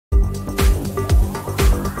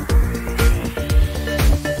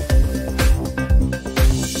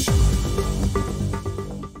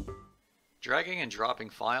Dragging and dropping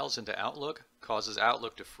files into Outlook causes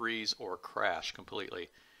Outlook to freeze or crash completely.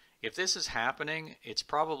 If this is happening, it's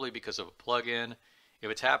probably because of a plugin.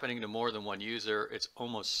 If it's happening to more than one user, it's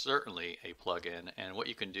almost certainly a plugin, and what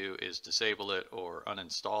you can do is disable it or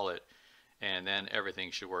uninstall it, and then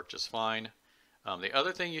everything should work just fine. The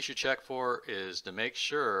other thing you should check for is to make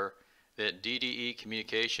sure that DDE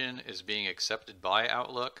communication is being accepted by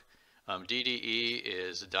Outlook. DDE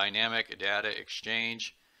is Dynamic Data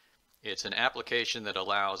Exchange. It's an application that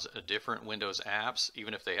allows different Windows apps,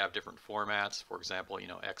 even if they have different formats. For example,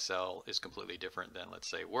 Excel is completely different than, let's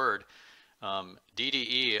say, Word.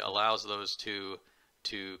 DDE allows those two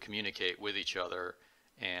to communicate with each other,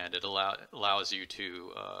 and it allows you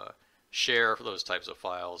to share those types of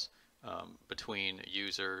files between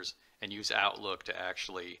users and use Outlook to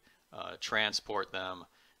actually transport them,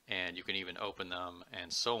 and you can even open them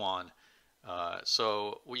and so on.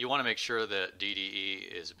 So you want to make sure that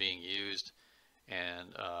DDE is being used, and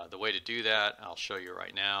the way to do that, I'll show you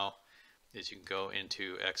right now, is you can go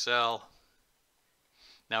into Excel.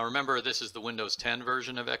 Now remember, this is the Windows 10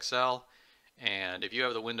 version of Excel, and if you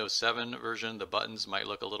have the Windows 7 version, the buttons might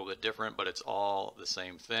look a little bit different, but it's all the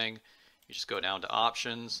same thing. You just go down to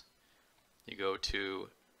Options, you go to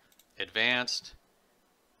Advanced,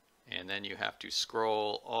 and then you have to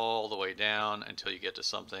scroll all the way down until you get to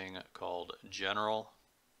something called General,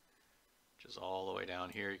 which is all the way down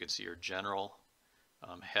here. You can see your General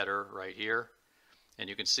header right here, and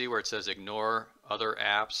you can see where it says Ignore Other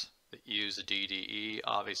Apps that use DDE.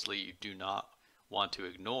 Obviously, you do not want to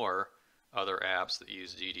ignore other apps that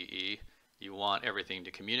use DDE. You want everything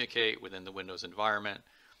to communicate within the Windows environment,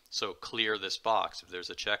 so clear this box. If there's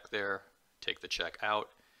a check there, take the check out,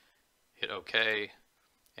 hit OK,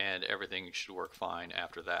 and everything should work fine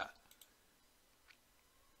after that.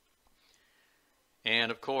 And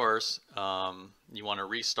of course, you want to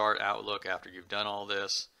restart Outlook after you've done all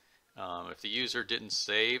this. If the user didn't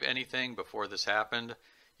save anything before this happened,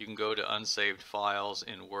 you can go to unsaved files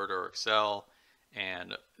in Word or Excel,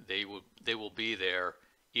 and they will be there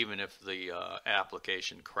even if the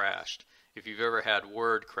application crashed. If you've ever had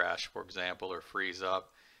Word crash, for example, or freeze up,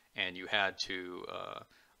 and you had to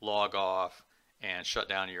log off and shut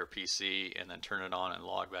down your PC and then turn it on and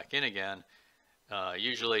log back in again,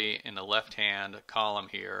 usually in the left-hand column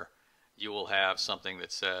here, you will have something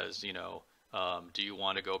that says, do you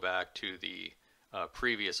want to go back to the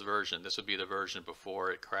previous version? This would be the version before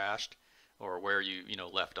it crashed, or where you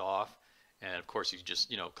left off. And of course, you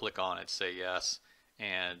just click on it, say yes,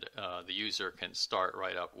 and the user can start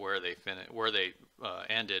right up where they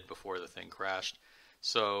ended before the thing crashed.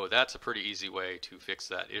 So that's a pretty easy way to fix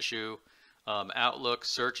that issue. Outlook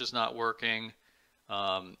search is not working.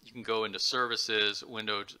 You can go into Services,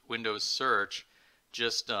 Windows Search,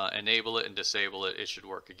 just enable it and disable it. It should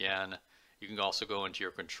work again. You can also go into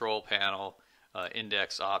your control panel,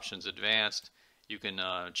 Index Options Advanced. You can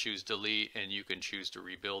choose Delete, and you can choose to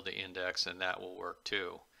rebuild the index, and that will work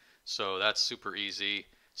too. So that's super easy.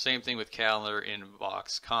 Same thing with Calendar,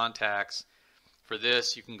 Inbox, Contacts. For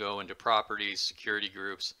this, you can go into Properties, Security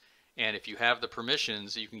Groups, and if you have the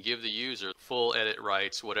permissions, you can give the user full edit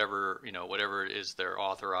rights, whatever it is they're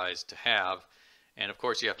authorized to have. And of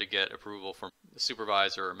course, you have to get approval from the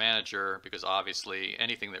supervisor or manager, because obviously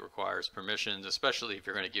anything that requires permissions, especially if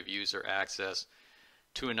you're going to give user access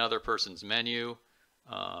to another person's menu,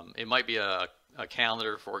 it might be a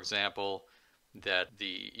calendar, for example, that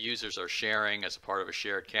the users are sharing as a part of a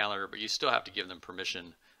shared calendar, but you still have to give them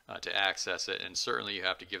permission to access it, and certainly you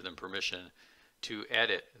have to give them permission to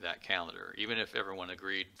edit that calendar, even if everyone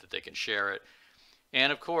agreed that they can share it.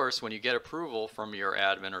 And of course, when you get approval from your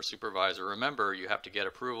admin or supervisor, remember you have to get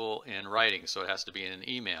approval in writing, so it has to be in an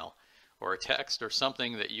email or a text or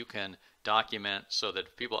something that you can document, so that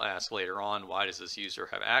if people ask later on, why does this user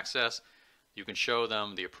have access, you can show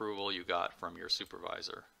them the approval you got from your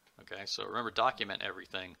supervisor. Okay, so remember, document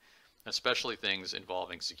everything, especially things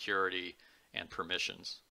involving security and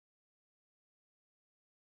permissions.